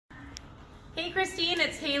Hey Christine,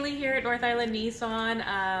 it's Haley here at North Island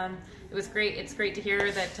Nissan. It was great. It's great to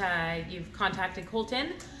hear that you've contacted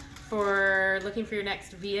Colton for looking for your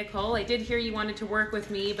next vehicle. I did hear you wanted to work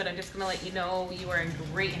with me, but I'm just going to let you know you are in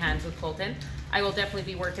great hands with Colton. I will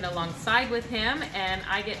definitely be working alongside with him, and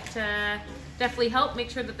I get to definitely help make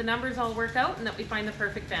sure that the numbers all work out and that we find the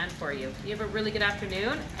perfect van for you. You have a really good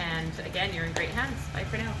afternoon, and again, you're in great hands. Bye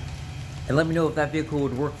for now. And let me know if that vehicle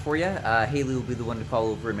would work for you. Haley will be the one to call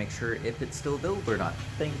over and make sure if it's still available or not.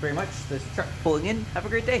 Thank you very much. This truck pulling in. Have a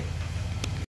great day.